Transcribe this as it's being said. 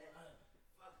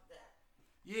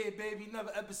Yeah, baby,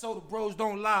 another episode of Bros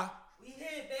Don't Lie. We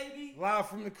here, baby. Live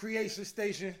from the Creation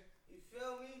Station. You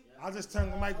feel me? I just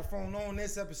turned the microphone on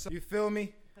this episode. You feel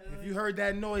me? If you heard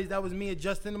that noise, that was me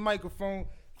adjusting the microphone.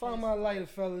 Find my lighter,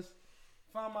 fellas.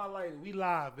 Find my lighter. We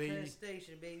live, baby. Penn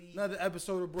Station, baby. Another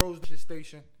episode of Bros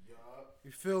Station.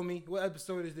 You feel me? What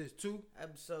episode is this? 2?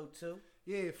 Episode 2.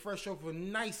 Yeah, fresh off a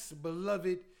nice,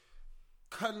 beloved,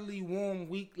 cuddly, warm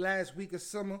week. Last week of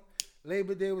summer.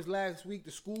 Labor Day was last week.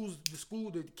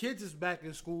 The kids is back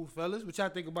in school, fellas. What y'all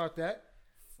think about that?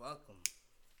 Fuck them.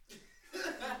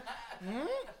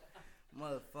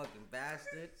 Motherfucking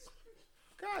bastards.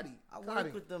 Gotti. I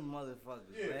work with them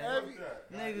motherfuckers, man.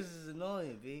 Niggas is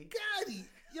annoying, B. Gotti.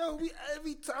 Yo,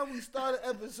 every time we start an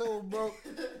episode, bro,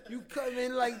 you come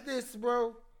in like this,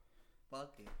 bro.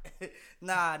 Fuck it.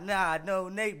 No,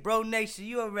 Nate, Bro Nation,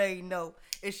 you already know.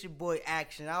 It's your boy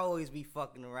Action. I always be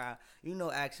fucking around. You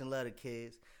know Action love the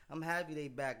kids. I'm happy they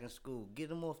back in school. Get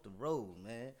them off the road,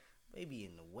 man. They be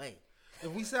in the way.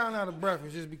 If we sound out of breath,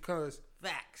 it's just because.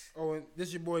 Facts. Oh, and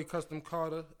this your boy Custom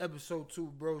Carter, episode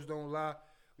 2, Bros Don't Lie.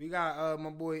 We got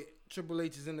my boy Triple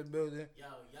H is in the building. Yo.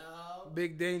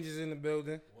 Big Danger's in the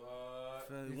building.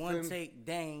 What? One take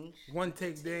Danes. One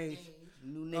take Dange.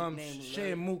 New nickname.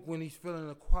 Share Mook when he's feeling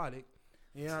aquatic.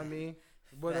 You know what I mean?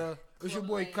 But it's your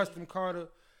boy Custom Carter.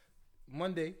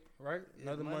 Monday, right? Yeah,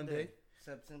 Another Monday.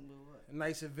 September what? A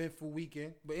nice eventful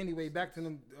weekend. But anyway, back to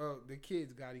them the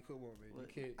kids, Gotti. Come on, man.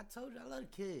 The kids. I told you I love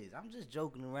the kids. I'm just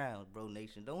joking around, Bro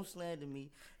Nation. Don't slander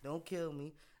me. Don't kill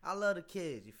me. I love the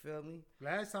kids. You feel me?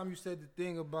 Last time you said the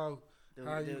thing about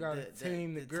how you gotta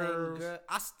tame the girls.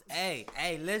 Hey,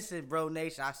 listen, Bro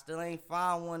Nation. I still ain't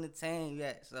found one to tame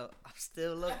yet, so I'm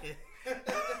still looking.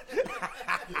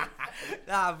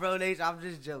 Nah, Bro Nation. I'm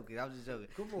just joking.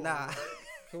 Come on. Nah. Man.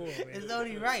 Come on, man. It's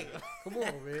only right. Come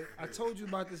on, man. I told you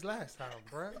about this last time,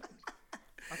 bro.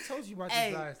 I told you about this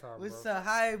Hey, last time, what's bro. up?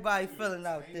 How everybody feeling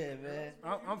out there, man?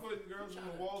 I'm putting girls on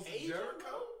the walls of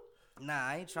Jericho? Nah,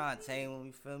 I ain't trying to tame them,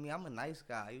 you feel me? I'm a nice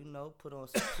guy, you know. Put on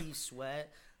some key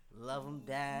sweat, love them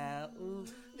down. Ooh,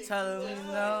 tell them, you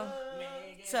know.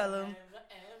 Tell them,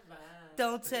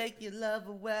 don't take your love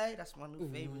away. That's my new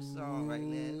favorite song right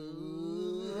now.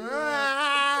 Ooh.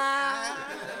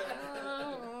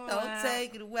 Don't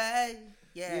take it away.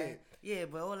 Yeah,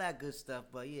 but all that good stuff.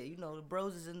 But yeah, you know, the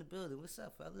bros is in the building. What's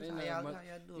up, fellas? How y'all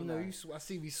doing? You know, I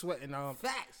see we sweating.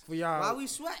 Facts. For y'all. Why we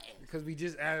sweating? Because we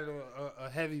just added a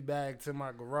heavy bag to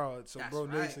my garage. So, That's Bro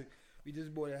right. Nation, we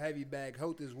just bought a heavy bag.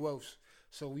 Health is wealth.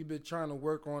 So we've been trying to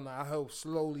work on our health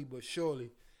slowly but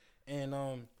surely. And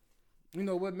you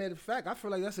know what? Matter of fact, I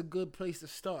feel like that's a good place to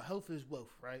start. Health is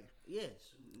wealth, right? Yes.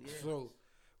 So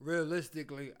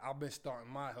realistically, I've been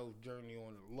starting my health journey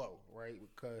on the low, right?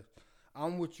 Because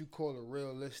I'm what you call a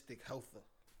realistic healther.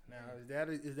 Now,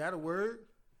 is that a word?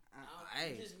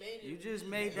 Hey, You just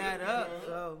made that up,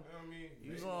 so I mean,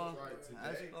 you going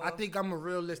I think I'm a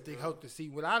realistic healther. See,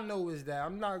 what I know is that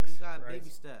I'm not. you got right? baby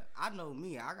step. I know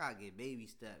me. I gotta get baby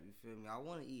step. You feel me? I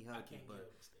want to eat healthy, but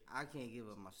I can't give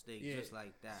up my steak Yeah. just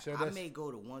like that. So I that's- may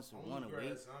go to once a one a week.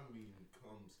 grass I'm eating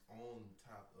comes on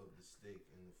top of the steak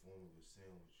in the form of a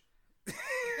sandwich.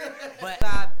 But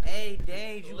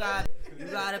you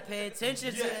gotta pay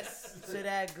attention to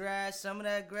that grass. Some of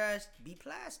that grass be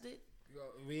plastic.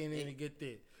 We ain't even get there.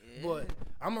 Yeah. But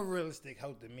I'm a realistic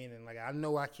healthy, meaning like I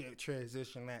know I can't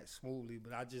transition that smoothly,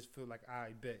 but I just feel like I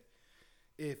bet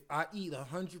if I eat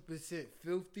 100%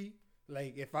 filthy,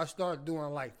 like if I start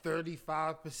doing like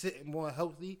 35% more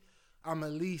healthy, I'm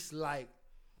at least like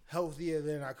healthier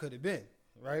than I could have been,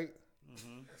 right? So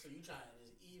you trying to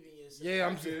just even yourself? Yeah,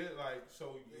 I'm I get it. Like,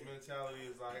 so your mentality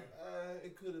is like,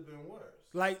 it could have been worse.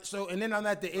 like so, and then I'm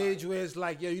at the age where it's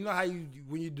like, yo, you know how you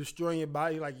when you're destroying your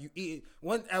body, like you eat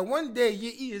one day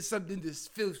you're eating something that's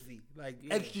filthy, like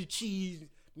extra cheese,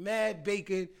 mad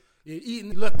bacon. You're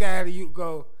eating, look at it, you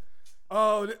go,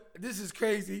 oh, this is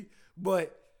crazy,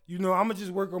 but. You know, I'm gonna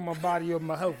just work on my body or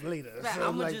my health later. So I'm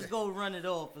gonna like just go run it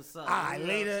off or something. All right, you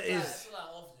know? later is It's a lot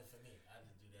often for me. I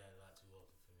just do that a lot too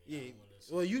often for me.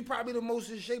 yeah. Well, you probably the most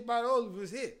in shape out of all of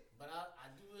us here. But I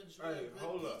do enjoy Hey, good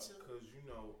hold up, pizza. because you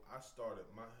know I started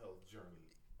my health journey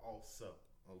also.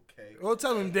 Okay. Go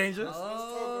tell him, Danger. Let's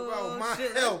talk about my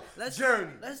shit. health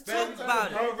journey. Let's Baby. talk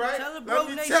about it. All right. Tell the Let Bro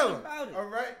me Nation tell him. about it. All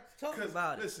right. Talk 'Cause,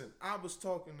 about it. Listen, I was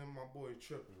talking to my boy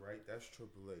Triple, right? That's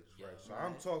Triple H, right? So right.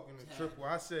 I'm talking to Triple.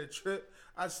 I said, Trip,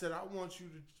 I want you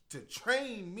to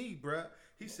train me, bruh.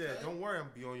 He said, don't worry, I'm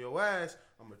gonna be on your ass.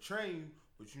 I'm gonna train you,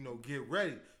 but you know, get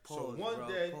ready. So Pause, one bro.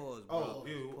 day, Pause, oh,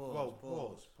 bro. yeah,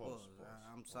 pause.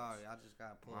 I'm sorry. I just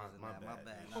got pause in that. My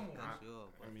bad. Come Not on. cut you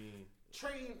off, bro. I mean,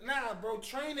 Train, nah, bro.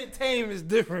 Train and tame is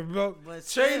different, bro. But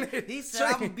Train, still, he said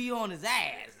I'm gonna be on his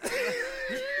ass.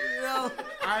 You know?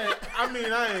 I ain't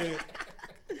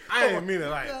mean it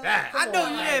like that. I know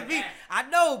you didn't be. I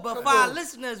know, but for our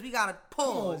listeners, we gotta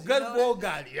pause. Gutball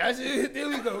Gotti. That's it. There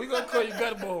we go. We gonna call you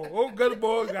Gutball. Oh,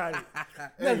 Gutball Gotti.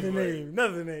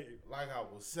 Another name. Like I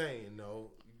was saying,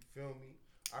 though, you feel me?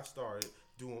 I started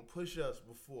doing push-ups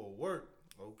before work,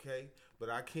 okay? But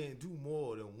I can't do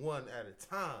more than one at a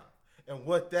time. And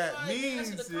what that means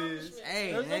is,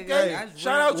 Hey, That's nigga, okay. that's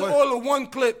Shout out to What- all the one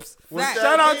clips. what Shout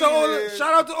that out to all. means is-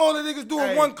 Shout out to all the niggas doing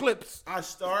Hey. one clips. I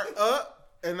start up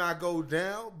and I go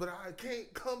down, but I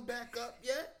can't come back up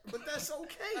yet. But that's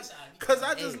okay, cause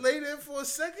I just lay there for a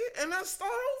second and I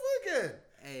start over again.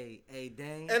 Hey,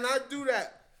 dang. And I do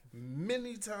that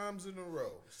many times in a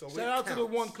row. So Shout out to the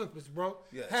counts. one clippers, bro.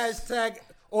 Yes. Hashtag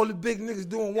all the big niggas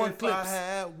doing one If I clips.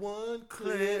 had one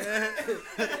clip,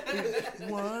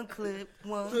 One clip,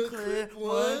 one One clip, clip, one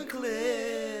one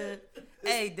clip.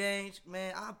 Hey, Dange,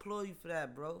 man, I applaud you for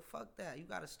that, bro. Fuck that. You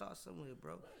gotta start somewhere,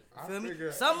 bro. You I feel me?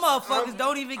 figure- Some motherfuckers I'm-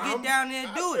 don't even get down there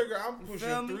and do I figure it. I'm You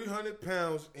feel pushing me? 300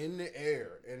 pounds in the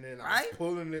air, and then I'm Right?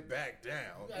 pulling it back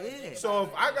down. Yeah. So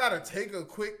if I gotta take a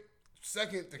quick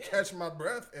second to catch my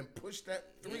breath and push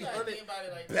that You gotta 300 think about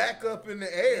it like back this. up in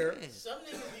the air, Yeah. Some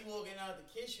niggas be walking out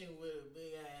the kitchen with a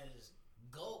big ass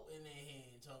gulp in their hand,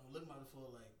 talking, looking at the floor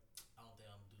like, I don't think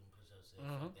I'm doing push-ups.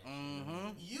 Fuck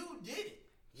that shit. You did it.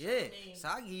 Yeah. So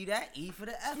I give you that E for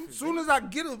the effort. Soon as I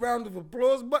get a round of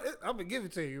applause button, I'm gonna give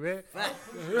it to you, man.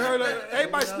 You heard that?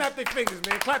 Everybody snap their fingers,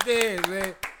 man. Clap their hands,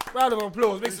 man. Round of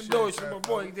applause. Make some noise for my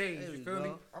boy Dave. There we You feel me?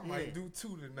 go. I might do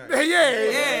 2 tonight. Yeah,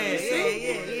 Yeah, you see?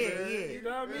 yeah. You know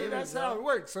what I mean? There we That's go. how it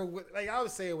works. So, like I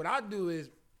was saying, what I do is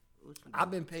I've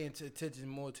been paying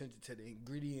more attention to the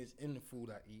ingredients in the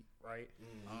food I eat, right?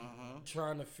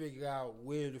 Trying to figure out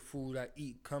where the food I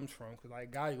eat comes from. Because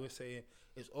like Gotti was saying,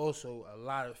 it's also a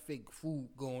lot of fake food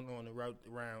going on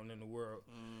around in the world.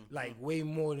 Like way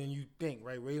more than you think,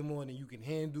 right? Way more than you can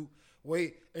handle.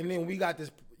 And then we got this,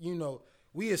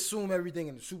 we assume everything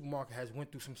in the supermarket has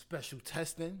went through some special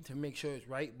testing to make sure it's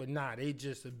right. But nah, they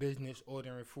just a business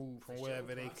ordering food from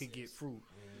wherever they could get food.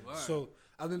 So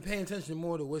I've been paying attention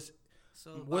more to what's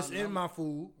in my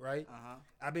food, right?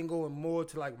 I've been going more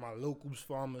to like my locals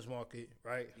farmers market,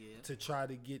 right? Yeah. To try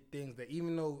to get things that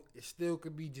even though it still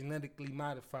could be genetically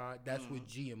modified, that's what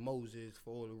GMOs is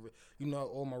for all the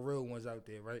all my real ones out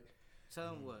there, right?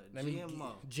 Tell them what. Let me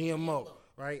GMO. GMO,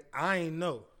 right? I ain't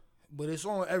know. But it's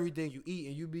on everything you eat,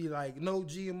 and you be like, no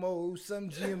GMOs, some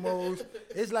GMOs.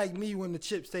 It's like me when the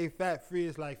chips say fat free.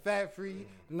 It's like fat free,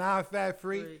 non-fat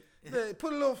free. Yeah,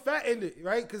 put a little fat in it,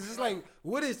 right? Because it's like,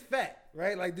 what is fat,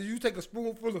 right? Like, do you take a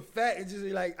spoonful of fat and just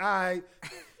be like, all right,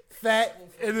 fat,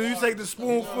 and then you take the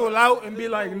spoonful out and be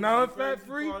like, non-fat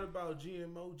free? Part about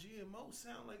GMO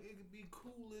sound like it could be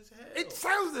cool as hell. It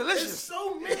sounds There's delicious.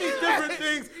 so many different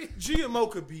things.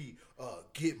 GMO could be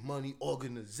get money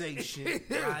organization,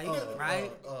 Right?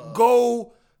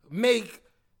 Go make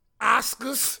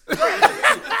Oscars.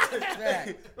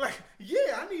 Like,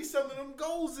 yeah, I need some of them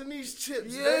goals in these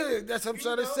chips. Yeah, man. that's what I'm You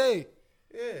trying to know? say.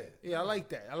 Yeah. Yeah, I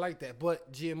like that.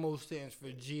 But GMO stands for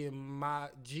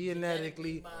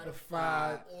genetically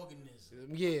modified. organism.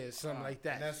 Yeah, something like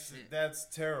And that. that's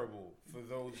terrible for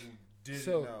those who didn't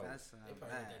So- know. That's They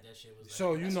probably thought that shit was like,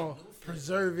 So, that's a new flavor.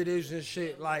 preservatives and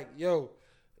shit. Like, yo,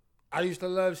 I used to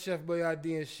love Chef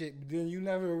Boyardee and shit, but then you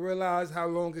never realize how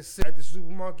long it sat at the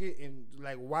supermarket and,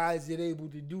 like, why is it able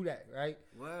to do that, right?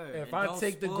 Word. If And I don't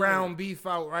take the spoil ground it. beef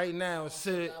out right now and I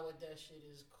sit, forgot what that shit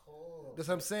is called. that's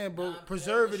what I'm saying, bro.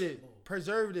 Non-perishable.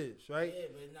 Preservatives, right? Yeah,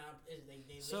 but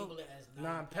they So, label it as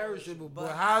Non-perishable. But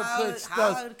But how could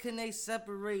stuff? how can they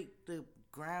separate the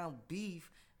ground beef?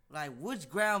 Like, which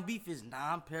ground beef is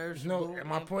non-perishable? No,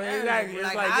 my and point is perishable? like,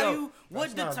 it's like, how yo, you? What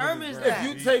that's not determines really If that?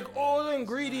 you take all the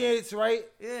ingredients, right,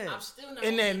 Yeah. I'm still not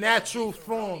in their gonna eat natural that beef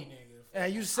form, Ferroni, nigga.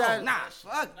 and you Oh, sat, nah,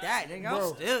 fuck that, nigga. Bro,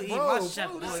 I'm still eating bro, my Chef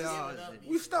bro, this is- Boyardee.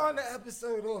 we started the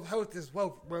episode off health is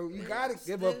wealth, bro. You gotta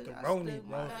give up the I Roni, still-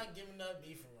 bro. I'm not giving up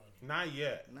beef Ferroni. Not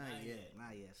yet. Not yet.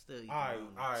 Still eating. All right,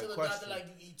 Roni. all right. So the doctor Question. like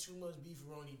you eat too much beef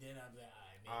Ferroni, then I'm like,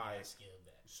 alright, maybe I Alright. scaled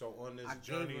that. So on this I gave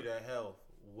journey her- to health,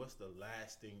 what's the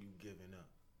last thing you giving up?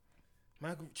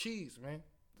 Mac and cheese, man.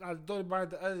 I thought about it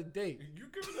the other day. You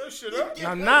giving that shit up?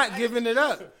 I'm not giving it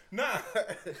up. Nah.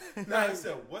 Nah, I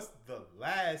said, what's the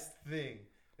last thing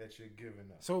that you're giving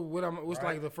up? So what's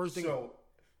Right? like the first thing? So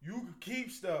you can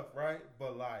keep stuff, right?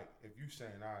 But like, if you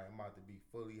saying, all right, I'm about to be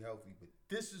fully healthy, but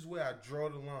this is where I draw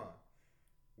the line.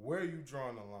 Where are you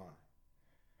drawing the line?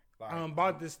 Like, I'm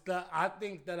about to stop. I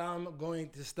think that I'm going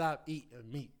to stop eating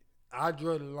meat. I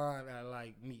draw the line at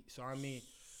like meat. So I mean,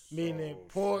 meaning So,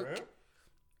 pork. shrimp?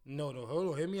 No, hold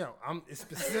on, hear me out. It's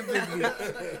specifically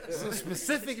some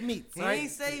specific meats, He right?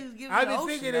 ain't say he was giving I've the been ocean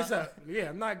thinking this up. up. Yeah,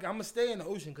 I'm gonna stay in the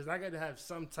ocean because I got to have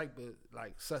some type of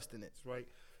like sustenance, right?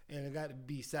 And it got to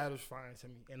be satisfying to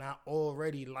me. And I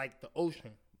already like the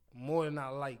ocean more than I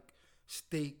like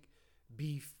steak,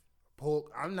 beef,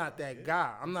 pork. I'm not that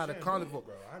guy. I'm not a carnivore.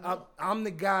 bro. I know. I'm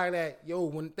the guy that,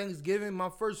 when Thanksgiving, my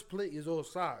first plate is all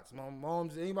sides. My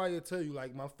mom's, anybody will tell you,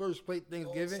 like, my first plate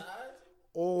Thanksgiving,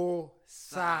 all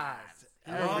sides.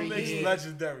 Mom Every makes year.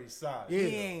 legendary size. Yeah.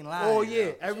 He ain't lying, Oh, yeah,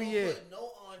 yo. every year.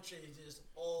 No entrees, just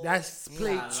all. That's He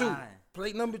plate not 2. lying.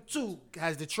 Plate number 2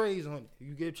 has the trays on it.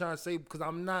 You get trying to say, because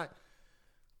I'm not,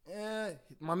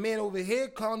 my man over here,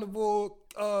 Carnivore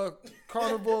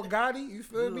Gotti, you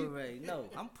feel me? You already know.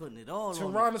 I'm putting it all on.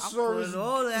 Tyrannosaurus I'm putting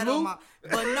all that Lou? on my.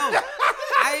 But no,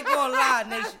 I ain't gonna lie,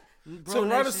 nation. Bro,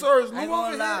 Tyrannosaurus nation, I ain't Lou gonna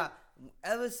over lie. here?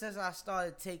 Ever since I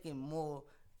started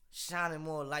shining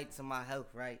more light to my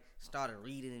health, right? Started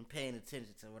reading and paying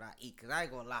attention to what I eat. Cause I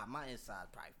ain't gonna lie, my inside's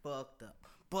probably fucked up.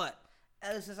 But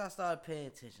ever since I started paying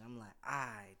attention, I'm like,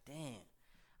 alright, damn,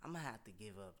 I'm gonna have to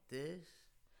give up this.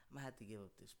 I'm gonna have to give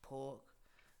up this pork.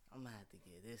 I'm gonna have to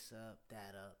give this up,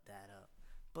 that up, that up.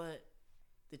 But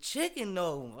the chicken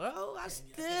though, bro, I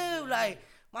still like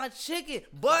my chicken.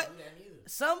 But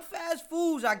some fast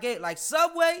foods I get, like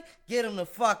Subway, get them the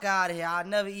fuck out of here. I'll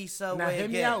never eat Subway Now, hear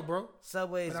again. me out, bro.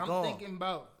 Subway is But I'm gone. thinking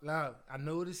about, I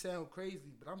know this sounds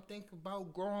crazy, but I'm thinking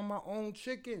about growing my own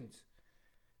chickens,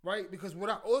 right? Because what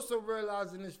I also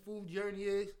realized in this food journey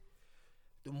is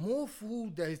the more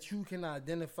food that you can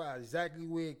identify exactly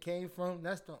where it came from,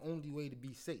 that's the only way to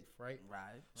be safe, right?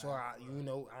 Right. So, I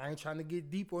ain't trying to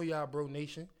get deep on y'all, bro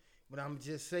nation, but I'm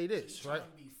just say this, right? Trying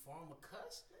to be farmer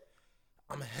cuss?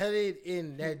 I'm headed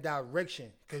in that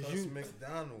direction because Plus you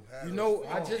McDonald had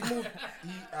I just moved.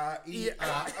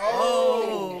 E-I-E-I.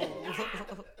 Oh.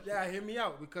 Yeah, hear me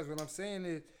out because what I'm saying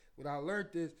is, what I learned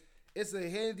is, it's a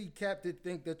handicap to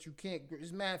think that you can't grow.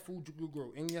 It's mad food you could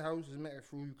grow in your house. It's mad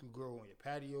food you could grow on your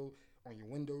patio, on your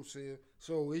windowsill.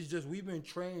 So it's just we've been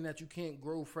trained that you can't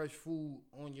grow fresh food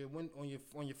on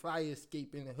your fire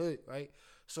escape in the hood, right?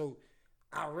 So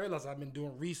I realized I've been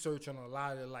doing research on a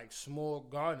lot of like small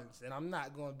gardens, and I'm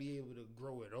not gonna be able to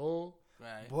grow it all.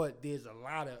 Right. But there's a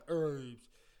lot of herbs,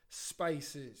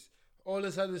 spices, all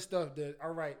this other stuff that,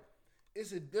 all right,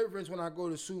 it's a difference when I go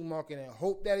to the supermarket and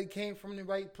hope that it came from the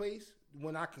right place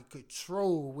when I can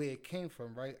control where it came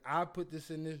from, right? I put this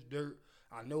in this dirt.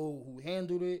 I know who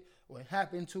handled it, what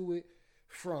happened to it,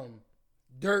 from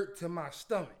dirt to my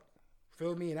stomach.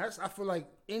 Feel me? And I feel like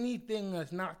anything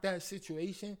that's not that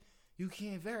situation, you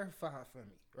can't verify for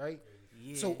me, right?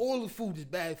 Yeah. So all the food is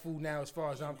bad food now as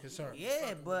far as I'm concerned.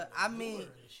 Yeah, but I mean,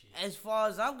 as far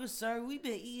as I'm concerned, we've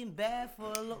been eating bad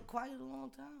for quite a long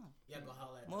time. Y'all go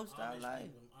holler at Most the I Amish like.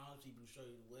 people. Amish people show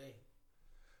you the way.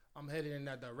 I'm headed in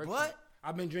that direction. What?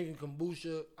 I've been drinking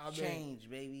kombucha. I've been Change,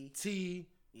 baby. tea.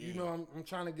 You Yeah. know, I'm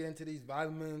trying to get into these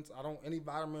vitamins. Any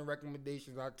vitamin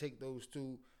recommendations, I take those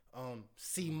too.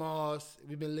 Sea moss.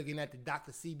 We've been looking at the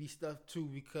Dr. CB stuff too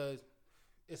because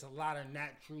it's a lot of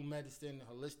natural medicine,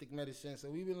 holistic medicine. So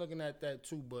we've been looking at that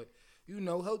too. But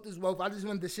health is wealth. I just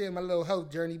wanted to share my little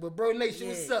health journey. But Bro Nation,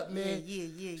 what's up, man?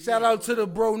 Yeah. Shout out to the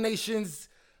Bro Nations.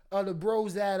 The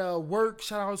bros at work.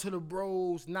 Shout out to the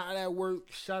bros not at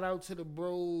work. Shout out to the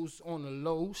bros on the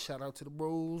low. Shout out to the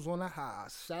bros on the high.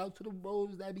 Shout out to the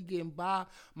bros that be getting by.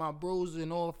 My bros in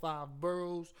all 5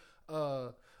 boroughs.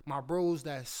 My bros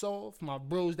that's soft. My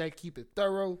bros that keep it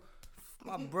thorough.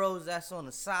 My bros that's on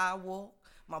the sidewalk.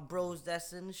 My bros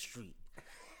that's in the street.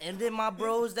 And then my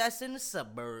bros that's in the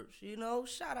suburbs.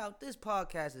 Shout out. This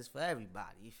podcast is for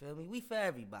everybody. You feel me? We for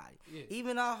everybody. Yeah.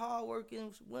 Even our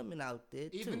hardworking women out there,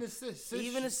 too. Even the sis.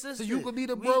 Even the sisters. So you could be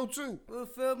the bro too. You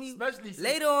feel me? Especially sis.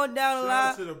 Later on down the Shout out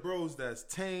line. to the bros that's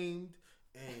tamed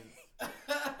and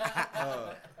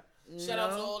Shout out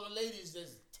to all the ladies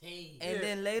that's tame. And Yeah.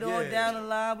 then later on Yeah. down the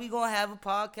line, we gonna have a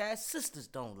podcast, Sisters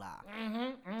Don't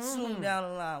Lie. Soon down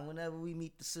the line, whenever we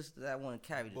meet the sisters that want to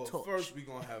carry the but torch. first we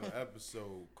gonna have an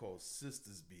episode called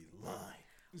Sisters Be Lying.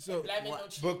 So Black men What?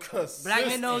 don't cheat. Because Black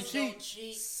men don't sisters- cheat. Don't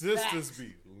cheat. Sisters Facts.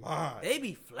 be lying. They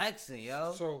be flexing,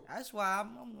 yo. So- That's why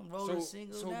I'm rolling so-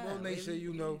 single so, now. Bro Nation, baby.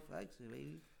 you They know. be flexing,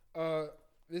 baby.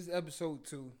 this episode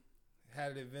 2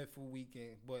 had an eventful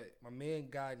weekend, but my man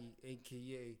Gotti,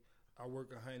 aka I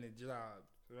work 100 jobs,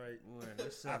 right?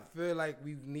 What's I up? feel like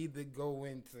we need to go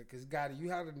into, because Gotti, you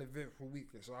had an eventful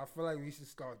weekend, so I feel like we should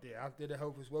start there. After the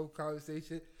Health is Wealth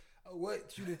conversation, I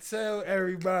want you to tell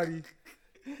everybody,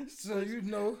 so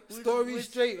stories which-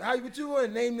 straight. What you want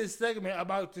to name this segment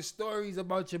about the stories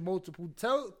about your multiple?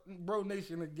 Tell Bro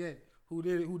Nation again,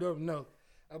 who don't know,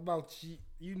 about you.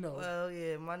 You know. Well,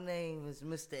 yeah, my name is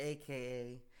Mr.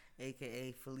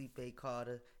 AKA Felipe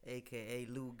Carter, AKA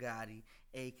Lou Gotti,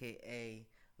 AKA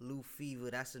Lou Fever.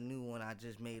 That's a new one I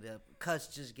just made up. Cuss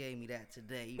just gave me that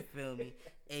today. You feel me?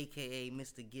 AKA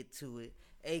Mr. Get To It.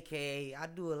 AKA I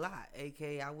do a lot.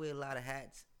 AKA I wear a lot of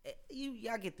hats.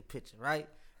 Y'all get the picture, right?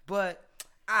 But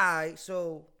alright,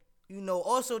 so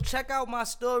also check out my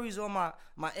stories on my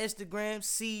Instagram,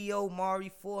 CEO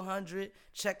Mari 400.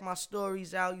 Check my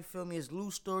stories out. You feel me? It's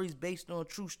loose stories based on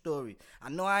true story. I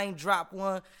know I ain't dropped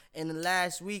one in the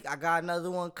last week. I got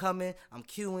another one coming. I'm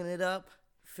queuing it up.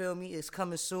 Feel me? It's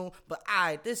coming soon. But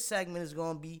alright, this segment is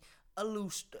gonna be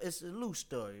it's a loose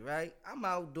story, right? I'm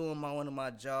out doing one of my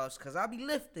jobs because I be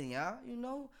lifting, y'all. You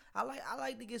know, I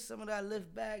like to get some of that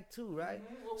lift bag too, right?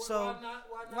 Well, So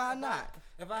why not?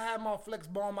 If I had my flex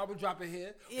bomb, I would drop it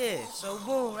here. Yeah, so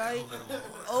boom, right?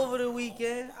 Over the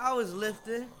weekend, I was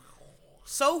lifting.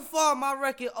 So far, my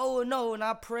record 0-0, and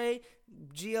I pray,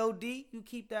 G-O-D, you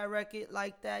keep that record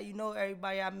like that. You know,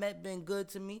 everybody I met been good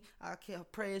to me. I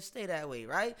can't pray it stay that way,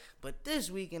 right? But this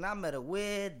weekend, I met a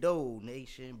weirdo,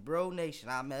 nation. Bro nation,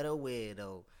 I met a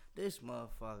weirdo. This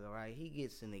motherfucker, right? He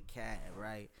gets in the cab,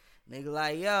 right? Nigga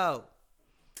like, yo,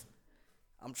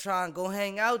 I'm trying to go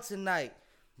hang out tonight.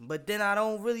 But then I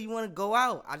don't really want to go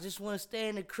out. I just want to stay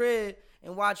in the crib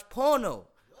and watch porno.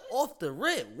 What? Off the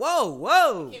rip.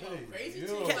 Whoa. Crazy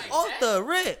Off the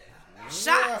rip.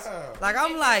 Shots. Like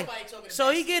I'm like,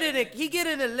 so he get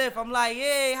in the lift. I'm like,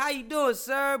 hey, how you doing,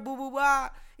 sir? Boo boo blah.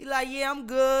 He like, yeah, I'm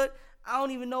good. I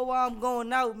don't even know why I'm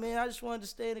going out, man. I just wanted to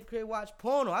stay in the crib, watch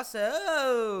porno. I said,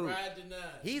 oh,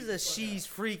 he's a she's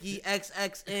freaky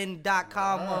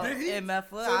xxn.com MF.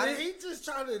 So did he just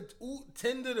try to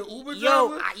tender the Uber Yo,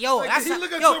 driver? like, did he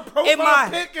look at your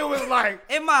profile pic and was like,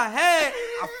 in my head,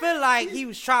 I feel like he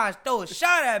was trying to throw a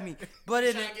shot at me, but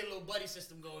trying to get a little buddy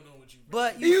system going on with you.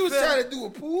 But he was trying to do a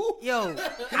pool? Yo,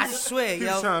 I swear, He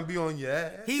was trying to be on your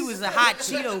ass. he was a hot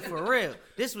Cheeto for real.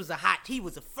 He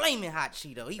was a flaming hot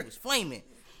Cheeto. He was flaming.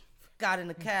 Got in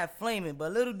the cab flaming,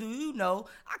 but little do you know,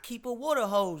 I keep a water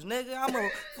hose, nigga. I'm a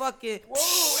fucking.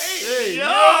 Whoa, hey, yo!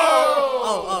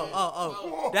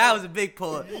 Oh. That was a big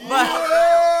pour.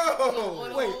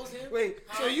 But Wait.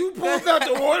 So you pulled out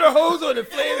the water hose on the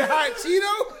flaming hot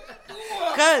Cheeto?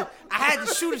 cause I had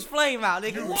to shoot his flame out,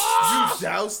 nigga. You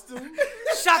doused him?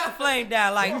 Shot the flame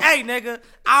down like, hey, nigga,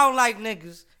 I don't like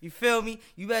niggas. You feel me?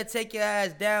 You better take your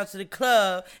ass down to the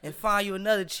club and find you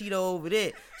another Cheeto over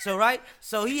there. So, right?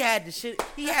 So he had the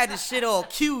shit all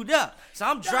queued up. So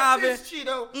I'm driving. This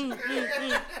Cheeto.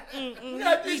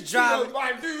 We driving.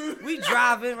 My dude. We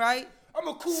driving, right? I'm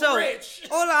a cool So rich.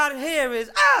 all I hear is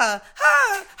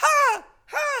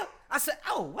I said,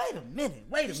 oh, wait a minute.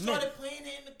 He started playing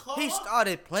it in the car. He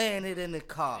started playing it in the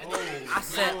car. I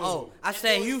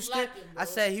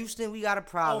said, Houston, we got a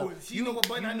problem. Oh, you know what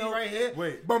button I need right here?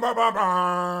 Wait. Bum, bum, bum,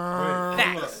 bum.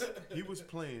 Facts. He was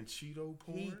playing Cheeto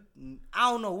porn? I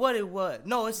don't know what it was.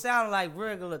 No, it sounded like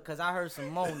regular because I heard some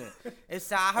moaning. I heard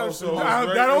some so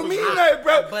moaning. That don't mean that,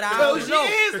 bro. But I Close don't your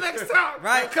know. ears next time.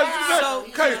 Right?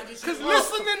 Because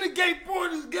listening to gay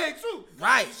porn is gay too.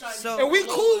 Right. So And we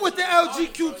cool with the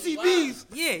LGQTBs.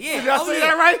 yeah. Did I say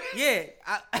that right? Yeah.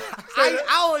 I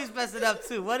always mess it up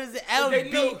too. What is it? They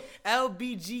know.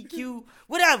 LBGQ,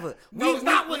 whatever. No, it's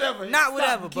not whatever. Not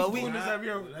whatever, Keep but we. doing this every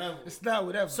year. It's not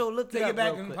whatever. So look Take it it up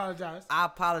back real and quick. apologize. I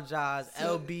apologize,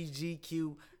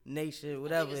 LBGQ Nation,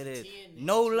 whatever it it's is. TN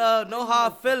No love, no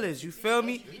hard feelings. You feel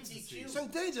me? BTQ. So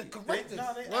Danger, correct They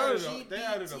us.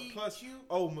 added a plus.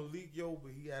 Oh, Malik Yoba,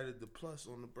 he added the plus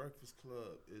on the Breakfast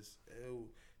Club. It's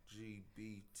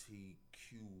LGBTQ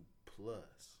plus.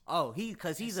 Oh,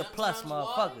 cause he's a plus sometimes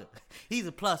motherfucker. He's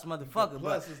a plus motherfucker.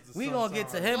 plus But is the we gonna get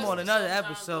to sometimes. him on another Sometimes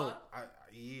episode.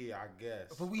 I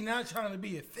guess. But we not trying to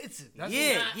be offensive. That's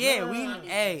Yeah,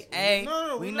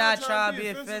 we not trying to be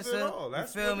offensive. at all. You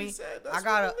That's feel what he me? said. That's I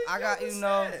got, what you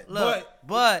know, said. look,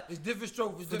 but It's different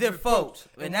strokes for different folks.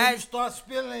 And And when you that- start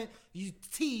spilling your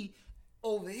tea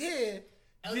over here,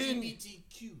 then,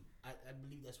 LGBTQ. I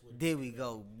believe that's what. there we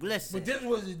go. Listen, but this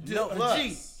was a No,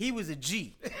 G. he was a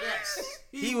G. Yes.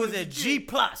 He was a G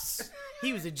plus.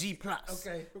 He was a G plus.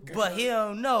 Okay. But he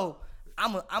don't know.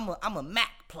 I'm a Mac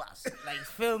plus. Like, you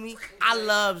feel me? I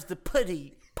loves the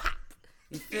putty pop.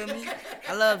 You feel me?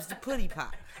 I loves the putty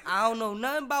pop. I don't know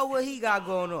nothing about what he got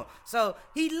going on. So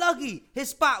he lucky his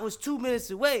spot was 2 minutes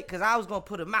away because I was gonna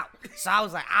put him out. So I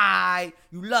was like, alright,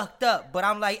 you lucked up. But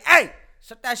I'm like, hey,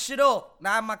 shut that shit off.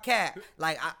 Now in my cab.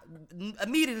 Like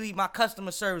immediately my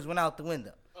customer service went out the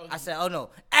window. I said, oh no,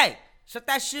 hey, shut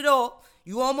that shit off.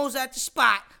 You almost at the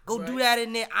spot. Go do that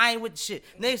in there. I ain't with the shit.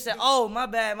 And they said, oh, my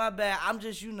bad. I'm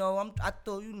just, I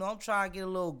thought, I'm trying to get a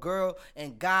little girl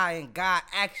and guy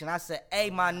action. I said, hey,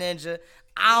 my ninja,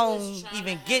 I don't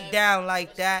even get down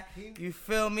like that. You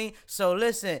feel me? So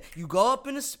listen, you go up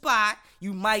in the spot,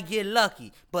 you might get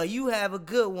lucky, but you have a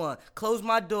good one. Close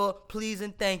my door, please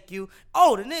and thank you.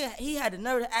 Oh, the nigga, he had the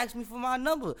nerve to ask me for my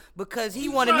number because he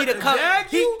wanted me to come.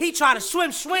 He tried to swim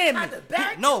me.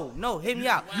 No, hit me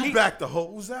out. You back the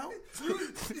hose out?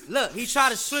 Look, he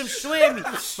tried to swim me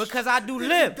because I do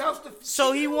limp.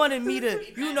 So he wanted me to,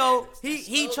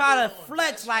 he tried to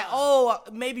flex like, oh,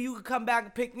 maybe you could come back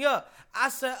and pick me up. I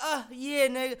said, yeah,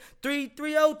 nigga,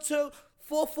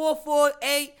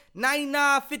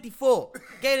 302-444-899-54.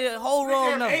 Gave it a whole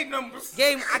wrong number. 8 numbers.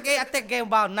 I think I gave him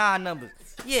about 9 numbers.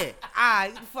 Yeah,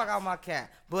 alright, get the fuck out my cat.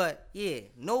 But yeah,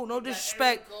 no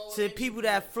disrespect to the people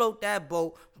that float that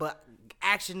boat, but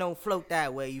action don't float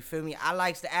that way, you feel me? I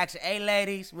likes the action. Hey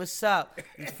ladies, what's up?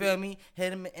 You feel me?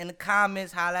 Hit them in the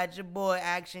comments, holla at your boy,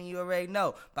 action, you already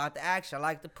know. About the action, I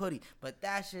like the putty. But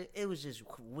that shit, it was just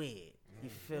weird. You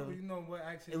feel me? You know what?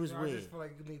 Actually, it was weird. I just feel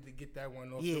like you need to get that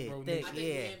one off the bro. I think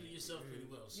you handled yourself pretty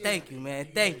well. So Thank you, man.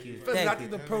 Thank you. I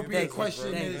think the appropriate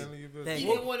question is, he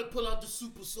didn't want to pull out the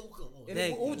super soaker.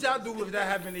 What would y'all do if that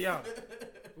happened to y'all?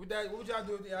 What would y'all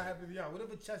do if that happened to y'all? What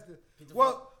if Chester?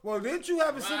 Well, didn't you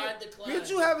have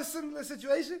a similar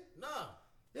situation? No.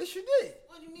 Yes, you did.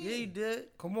 What do you mean? Yeah, you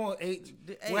did. Come on, H.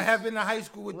 What happened in high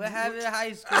school? What happened in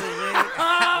high school, man?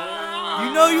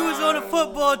 You know you was on the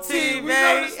football team,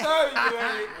 man. We know the story,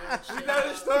 man. We know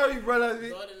the story, brother.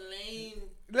 Lane.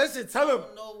 Listen, tell him. I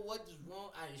don't know what is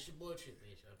wrong. It's your boy Triple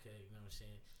H, okay? You know what I'm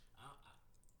saying?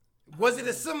 Was it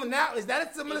a similar? Now is that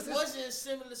a similar? It wasn't a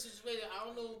similar situation. I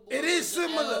don't know. It is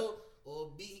similar. L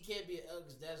or B, he can't be an L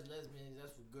because that's lesbian.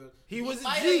 That's for girls. He was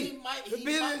a G. He might a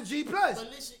G plus. But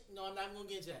listen, no, I'm not gonna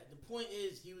get into that. The point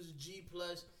is, he was a G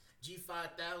plus,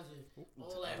 G5000.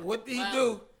 All that. What did he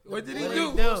do? What did he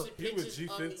do? He was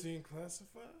G15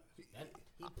 classified.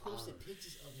 He posted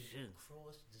pictures of him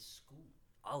across the school.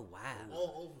 Oh wow!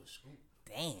 All over the school.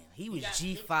 Damn, he was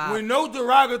G5 with no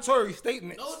derogatory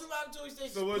statements. No derogatory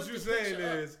statements. So what you saying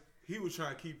is he was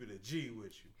trying to keep it a G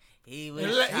with you. He was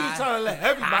trying to let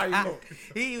everybody know.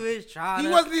 He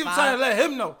wasn't even trying to let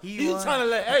him know. He was trying to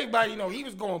let everybody know he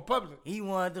was going public. He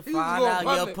wanted to find out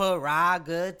your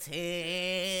prerogative.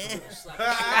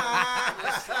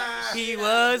 He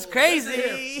was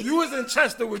crazy. You was in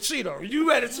Chester with Cheeto. You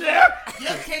had a chair.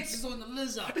 Your case is on the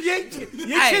lizard. Your kids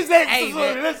is on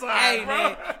the lizard.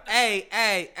 Hey.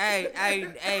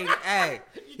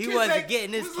 He wasn't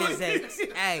getting his kids' eggs.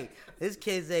 Hey. His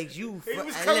kids' eggs, he was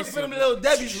coming for them little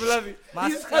Debbie's, beloved.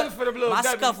 He was coming for them little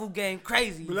Debbie's. My scuffle game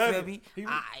crazy, you feel me?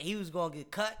 He was going to get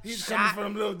cut, he was coming for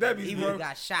them little Debbie's, he bro.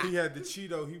 Got shot. He had the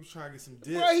Cheeto. He was trying to get some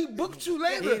dick. Bro, he booked you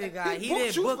later. He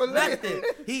didn't book nothing.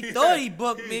 He thought he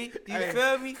booked me. You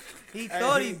feel me? He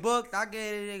thought he booked. I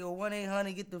gave the nigga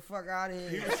 1-800, get the fuck out of here.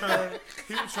 He was trying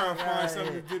to find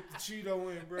something to dip the Cheeto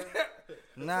in, bro.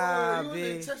 Nah, bro, he was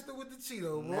in Chester with the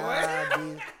Cheeto, boy. Nah,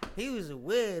 dude. He was a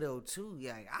weirdo too.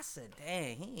 Like I said,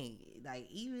 damn, he ain't like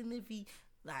even if he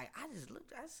like I just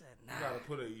looked. I said, nah. You gotta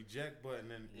put an eject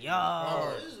button in.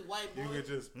 Yo, this is a white boy. You could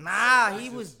just he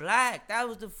was black. That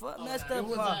was the messed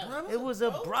up part. It was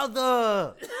a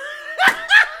brother.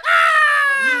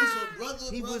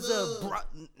 He was a brother.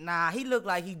 Nah, he looked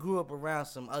like he grew up around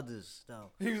some others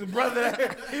though. He was a brother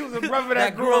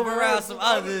that grew up around some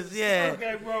others. Yeah.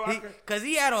 Okay, bro. Cause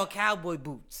he had on cowboy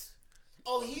boots.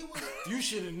 Oh, he was. You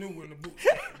should have knew when the boots.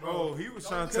 Bro, he was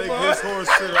trying to take his horse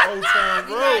to the Old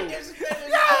Town Road.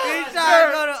 He trying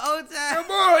to go to Old Town. Come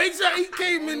on, he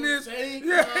came in this.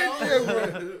 Yeah,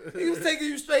 bro. He was taking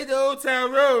you straight to Old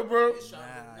Town Road, bro.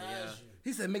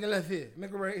 He said, make a left here.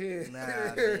 Make a right here. Nah,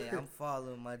 man, I'm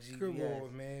following my GPS. Come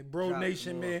on, man. Bro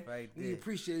Nation, man. We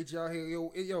appreciate y'all here.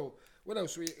 Yo, what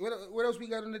else? What else we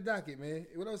got on the docket, man?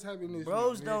 What else happened this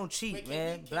Bros week, don't cheat,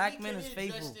 man. Black men is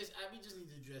faithful. We just need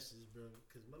to address this, bro.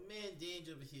 Because my man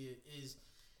Danger over here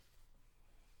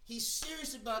he's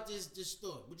serious about this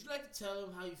story. Would you like to tell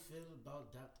him how you feel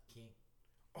about Dr. King?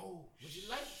 Oh, would you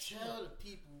like to tell the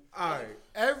people? All right.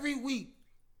 Every week,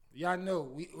 y'all know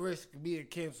we risk being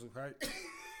canceled, right?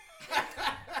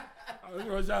 I just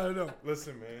want y'all to know.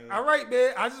 Listen, man. All right,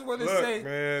 man. I just want to say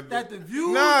man, that the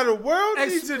views. The world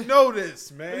needs to know this,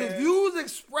 man. The views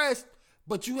expressed,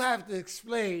 but you have to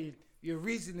explain your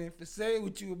reasoning for saying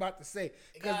what you about to say.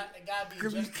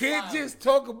 Because you can't just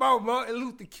talk about Martin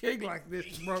Luther King like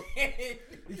this, bro.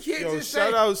 You can't just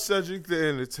shout out Cedric the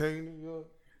Entertainer, yo.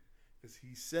 Because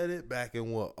he said it back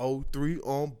in 03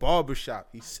 on Barbershop.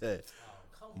 He said,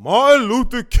 Martin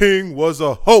Luther King was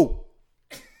a hoe.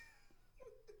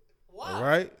 Why? All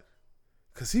right?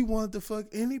 Because he wanted to fuck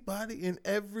anybody and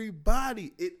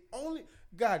everybody.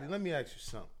 Gotti, let me ask you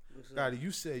something. Gotti,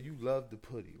 you said you love the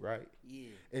putty, right? Yeah.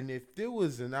 And if there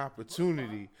was an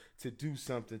opportunity to do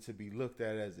something to be looked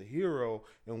at as a hero,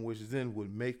 and which then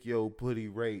would make your putty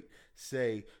rate,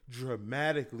 say,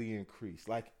 dramatically increase,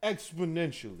 like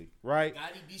exponentially, right?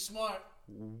 Gotti, be smart.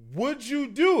 Would you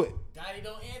do it? Gotti,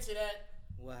 don't answer that.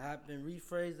 What happened?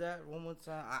 Rephrase that one more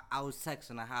time. I was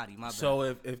texting a hottie. My bad. So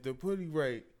if the putty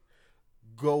rate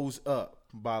goes up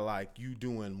by like you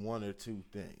doing one or two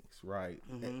things, right?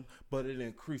 Mm-hmm. But it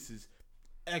increases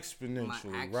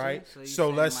exponentially, action? right? So you So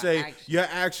saying let's my say action? your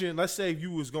action. Let's say if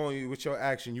you was going with your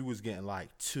action, you was getting like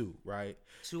 2, right?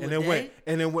 2 and a then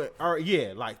day? went, or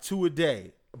yeah, like 2 a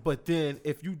day. But then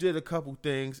if you did a couple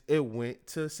things, it went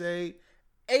to say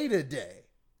 8 a day,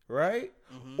 right?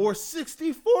 Mm-hmm. Or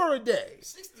 64 a day.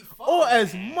 64. Or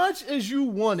as much as you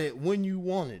wanted when you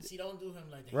wanted it. See, don't do him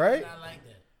like that. Right? He's not like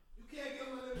that. You can't get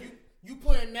one of You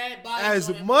putting mad bodies As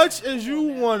on him. much as Come you on,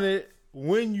 man. wanted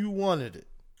if you wanted it,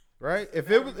 right?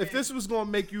 If this was gonna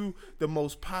make you the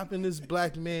most poppin'est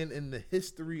black man in the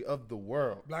history of the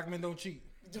world, Black men don't cheat.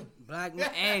 Black men,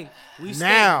 hey,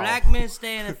 Now. black men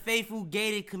stay in a faithful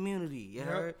gated community. You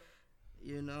heard?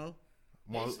 You know?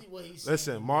 Basically what he's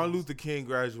listen, saying Martin is- Luther King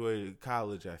graduated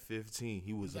college at 15.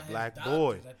 He was a got his black doctors,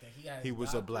 boy. I think. He got his He was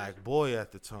a doctors. black boy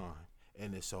at the time,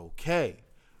 and it's okay.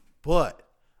 But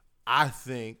I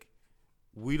think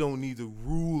we don't need to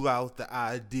rule out the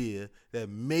idea that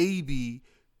maybe,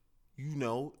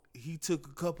 he took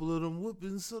a couple of them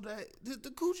whippings so that the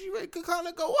coochie rate could kind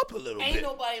of go up a little Ain't bit.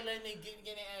 nobody letting them get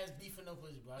their ass beef for no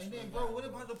pussy, bro. And then, bro, what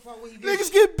about the part where he gets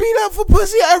Niggas get beat up for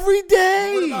pussy every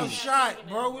day. What about shot,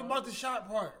 bro? What about the shot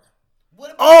part?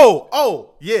 What about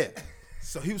Oh, yeah.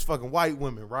 So he was fucking white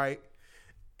women, right?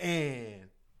 And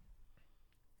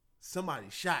somebody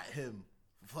shot him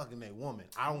for fucking that woman.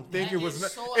 I don't think That it was.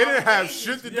 is so It didn't have outrageous.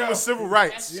 shit to do Yeah. with civil That's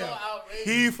rights. so outrageous.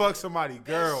 He fucked somebody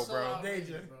girl, That's so bro.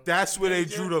 outrageous, bro. That's where they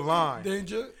drew the line.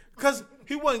 Danger. Cause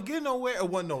he wasn't getting nowhere. It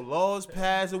wasn't no laws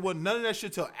passed. It wasn't none of that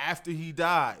shit till after he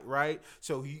died, right?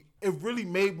 So it really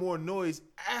made more noise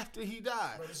after he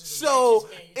died. Bro, this is a So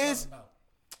righteous man you it's talking about.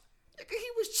 nigga, he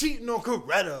was cheating on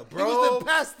Coretta, He bro. was the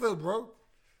pastor, bro.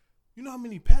 You know how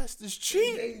many pastors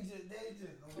cheat? Danger.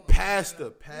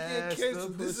 Pastor.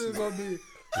 This is gonna be.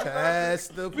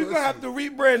 Pastor. We're gonna have to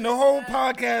rebrand the whole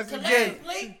podcast again.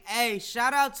 Hey,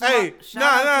 shout out to Hey, shout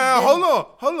out to nah. Diddy.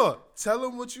 Hold on. Tell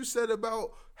him what you said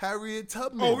about Harriet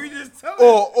Tubman. Oh, we just tell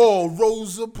him. or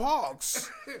Rosa Parks.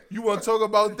 You want to talk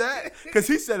about that? Because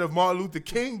he said if Martin Luther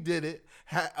King did it,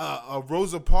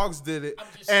 Rosa Parks did it,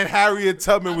 and Harriet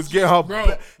Tubman was getting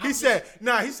her. He said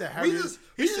Harriet.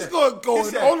 We just gonna go he in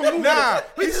said- all the movement. Nah,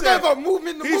 We he just said- gonna go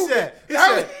movement to He movement.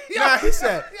 said,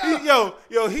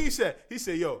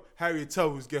 Harriet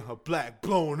Tubman was getting her black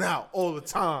blown out all the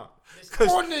time.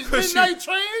 On this midnight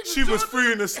train, She was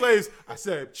freeing the slaves. I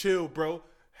said, chill, bro.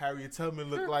 Harriet Tubman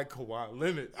looked like Kawhi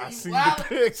Leonard. I seen the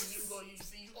pics. You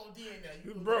see OD in there.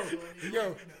 You bro.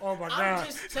 Yo, oh my I'm god.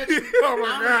 just touching. Oh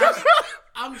my god.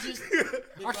 I'm just.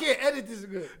 I can't edit this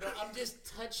good. Bro, I'm just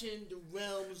touching the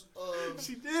realms of.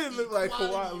 She did look like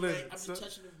equality, Kawhi right? Leonard. I'm son. just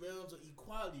touching the realms of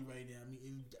equality right now. I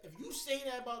mean, if you say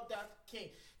that about Dr. King,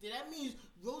 then that means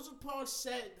Rosa Parks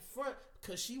sat in the front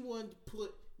because she wanted to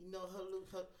put,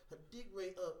 her dick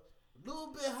rate up a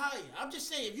little bit higher. I'm just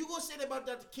saying, if you gonna say that about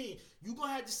Dr. King, you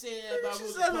gonna have to say that about She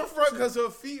Rosa sat in the Parks. front because her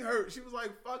feet hurt. She was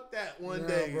like, fuck that one Nah,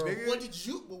 day, bro. nigga. What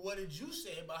did you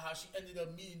say about how she ended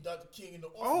up meeting Dr. King in the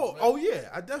office? Oh yeah,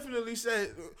 I definitely said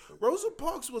Rosa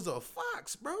Parks was a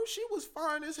fox, bro. She was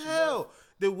fine as hell.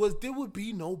 There would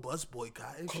be no bus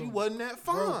boycott if she wasn't that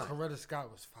Bro, fine. Coretta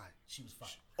Scott was fine. She was fine.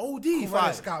 OD Coretta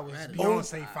fine. Scott was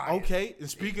Beyonce fire. Okay, and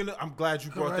speaking of, I'm glad you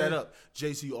brought that Coretta. up.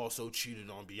 JC also cheated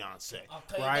on Beyonce,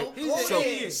 Okay, right? don't go So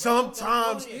there.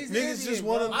 sometimes He's niggas Indian, just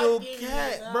want a bro. little My thing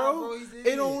cat, is, nah, bro. bro, he's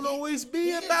It don't Indian. always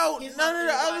be about Here's none my of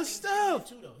the theory why I other think stuff.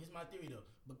 too, though. Here's my theory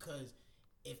though, because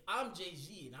if I'm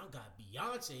Jay-Z and I got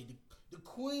Beyonce, the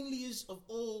queenliest of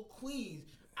all queens,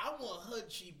 I want her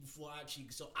cheat before I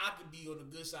cheat, so I can be on the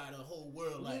good side of the whole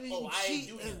world. Like, I ain't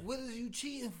do that. What is you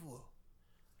cheating for?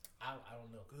 I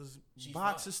don't know. Because She's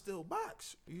box fine. is still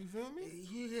box. You feel me?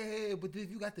 Yeah, but if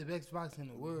you got the best box in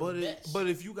the world, But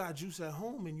if you got juice at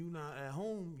home and you not at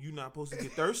home, you not supposed to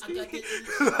get thirsty. I got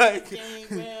the Like gang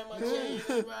grab my chain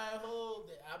and ride home.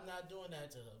 I'm not doing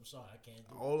that to her. I'm sorry, I can't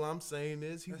do it. all I'm saying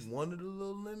is he wanted a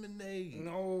little lemonade.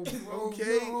 no, bro,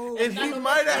 Okay, no. and That's he not no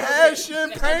might have lemonade. had That's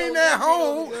champagne not at no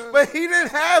home, lemonade. but he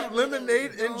didn't have No,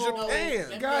 lemonade in no, Japan.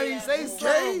 no. Gotti, say Okay.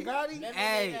 something. Gotti, Lemonade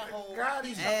Hey, at home, Gotti,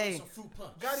 he's hey. some fruit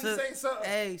punch. Gotti, say something.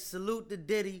 Hey, salute to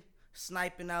Diddy.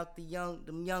 sniping out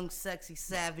them young sexy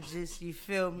savages. You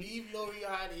feel me? Leave Lori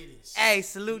out of this. Hey,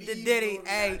 salute to Leave Diddy. Lori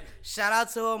Hey, out of shout out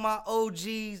to all my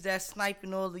OGs that's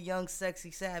sniping all the young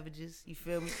sexy savages. You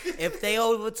feel me? If they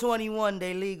over 21,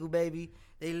 they legal, baby.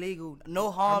 They legal. No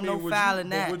harm, no foul in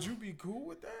that. Would you be cool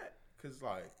with that? Cause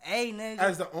like, Hey, nigga.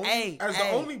 as the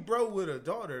only hey. bro with a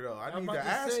daughter though, I I'm need about to to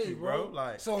ask say, you, bro.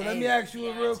 Like, So let Hey. me ask you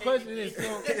a real take question. it. So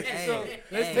Hey.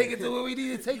 let's Hey. take it to where we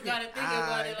need to take You gotta it. think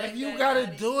about it like If you that, got a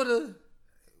Gotti. daughter,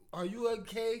 are you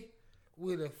okay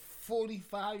with a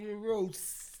 45-year-old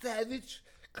savage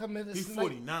coming to he's snipe?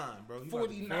 49, bro. He about to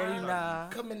be 49, 49.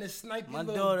 coming to snipe My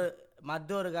your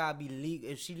daughter gotta be legal.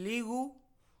 If she legal,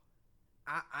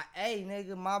 hey,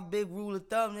 nigga, my big rule of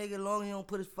thumb, nigga, as long as he don't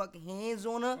put his fucking hands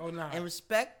on her Oh, nah. and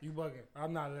respect. You bugging?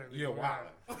 I'm not letting You're you go wild.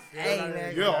 out. Hey, not nigga.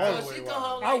 letting You're you go all out. the way She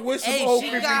wild. go I home. wish some Hey, old she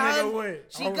creepy got nigga her. would.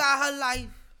 She got her life.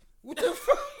 What the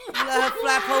fuck? Let her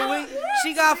flap her wings.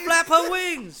 She got to flap her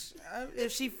wings.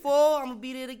 If she fall, I'm gonna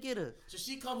be there to get her. So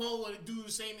she come home with a dude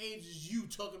the same age as you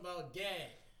talking about dad.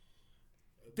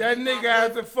 That Be nigga my has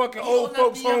boy- the fucking he old gonna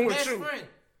folks be your home with best you. friend.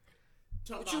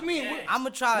 Talk What about you mean? dad. I'm gonna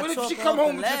try What to if talk she her come off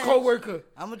home the with your ledge. coworker?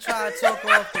 I'm gonna try to talk her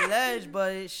off the ledge,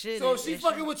 but it shit. So it- she it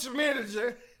fucking shit- with your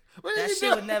manager. What That you shit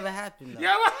doing? would never happen though.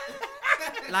 Yeah,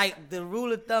 Like the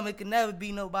rule of thumb, it could never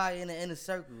be nobody in the inner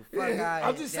circle. Fuck yeah. out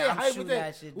I'm just here. saying, I'm shooting that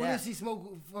hypothetically. shit What down. if she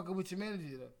smoke fucking with your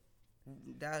manager though?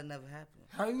 That would never happen.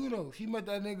 How you know? She met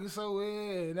that nigga so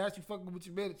and now she fucking with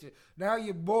your manager. Now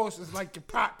your boss is like your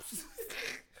pops.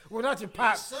 Well, not your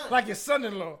pops, son. like your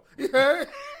son-in-law. You heard?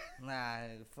 Nah,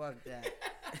 nigga, fuck that.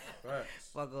 Facts.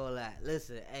 Fuck all that.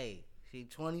 Listen, hey, she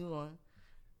 21.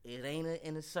 It ain't a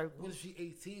inner circle. What if she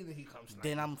 18 and he comes?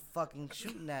 Then I'm fucking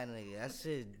shooting that nigga. That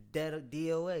shit dead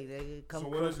DOA. Nigga, come So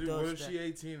what across if, the what if doorstep. she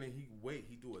 18 and he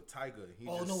do a tiger and he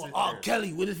Oh just no, sit R. there?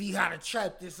 Kelly. What if he got a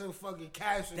trap? There's some fucking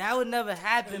cash. That would never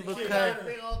happen because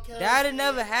That'd that'd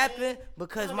never happen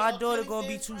because my daughter gonna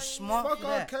be too smart Fuck for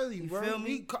R. that. Kelly, You bro. feel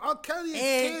me? R. Kelly is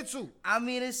And canceled. I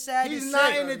mean, it's sad He's to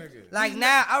not say. in the. nigga. Like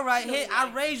now, all right, here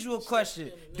I raise you a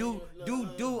question.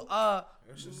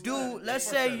 Let's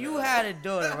say you had a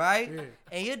daughter, right? Yeah.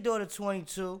 And your daughter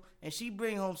 22, and she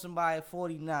bring home somebody at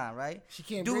 49, right? She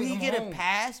can't Do bring he him get home. a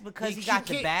pass because he She got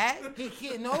the can't- bag? He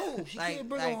can't. No, she Like- can't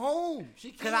bring like- him home.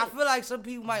 She Because can't. I feel like some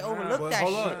people might overlook But that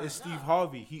hold shit. on, it's Steve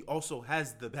Harvey. He also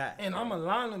has the bat. And I'm going to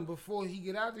line him before he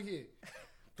get out of here.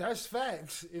 That's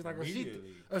facts. It's like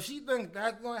Immediately. if she think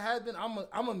that's gonna happen, I'm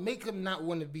gonna make him not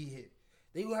want to be here.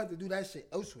 They gonna have to do that shit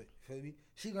elsewhere. Feel me?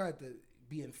 She gonna have to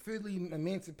be fully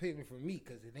emancipated from me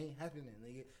because it ain't happening,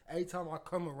 nigga. Every time I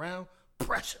come around,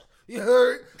 pressure. You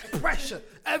heard? Pressure.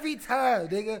 Every time,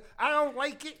 nigga. I don't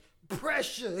like it.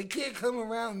 Pressure. It can't come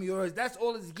around me, or that's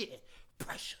all it's getting.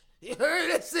 Pressure. You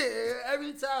heard? That's it.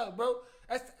 Every time, bro.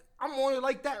 I'm on it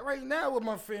like that right now with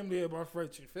my family and my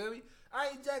friends. You feel me? I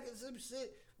ain't jacking some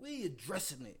shit. We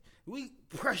addressing it. We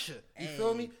pressure. You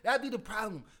feel me? That'd be the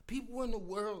problem. People in the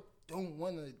world don't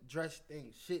want to address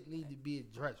things. Shit need to be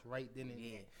addressed right then and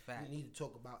Yeah, there. fact. We need to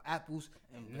talk about apples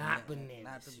and And not banana- bananas.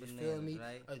 not the you feel bananas, me?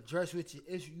 right? Address with your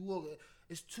issue.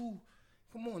 It's too.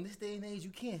 Come on, this day and age,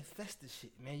 you can't fester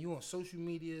shit, man. You on social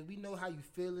media. We know how you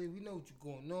feeling. We know what you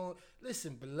going on.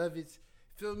 Listen, beloveds.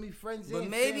 Feel me, friends. But and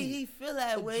maybe family. he feel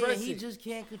that way Address and he it. just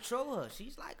can't control her.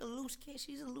 She's like a loose kid.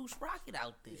 She's a loose rocket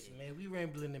out there. Man, we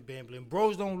rambling and bambling.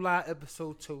 Bros Don't Lie,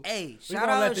 episode 2. Hey, We shout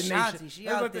gonna out let to the Shanti. nation- She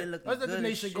let's out let there the- looking Let's let good the as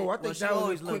nation shit. go. I Well, think she that was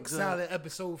always a look quick, good. solid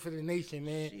episode for the nation,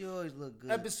 man. She always look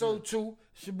good. Episode 2,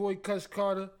 it's your boy Cuss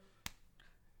Carter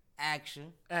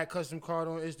Action. at Custom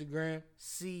Carter on Instagram.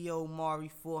 CEO Mari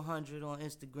 400 on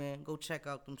Instagram. Go check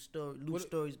out them loose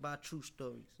stories by True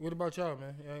Stories. What about y'all,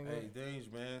 man? Y'all ain't Hey, got-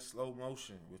 Dange, man, slow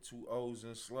motion with 2 O's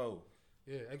and slow.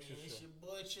 yeah, extra It's shit. your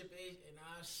boy Chip H, and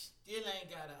I still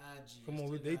ain't got an IG. Come on,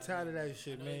 Still they got tired of it. that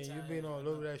shit, I know they man. You tired been of all it.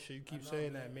 over that shit. You keep I know,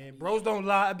 saying man. that, man. Bros Don't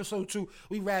Lie, episode 2.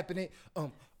 We wrapping it.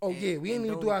 Oh yeah, we ain't and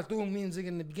even do don't- our doing means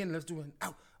in the beginning. Let's do it.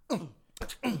 Ow. Bow,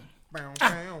 bow,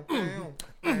 bow, bow,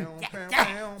 bow,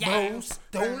 bow. Bros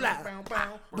Don't Lie.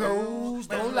 Bros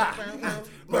Don't Lie.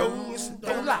 Bros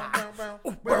Don't Lie.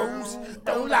 Bros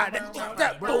Don't Lie.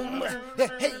 That boom.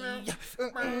 Hey.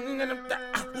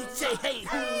 Say hey.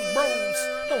 Bros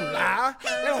Don't Lie.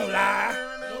 They don't lie.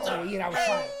 Oh yeah, that was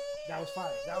fire. That was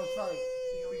fire. That was fire.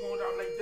 We going down like that.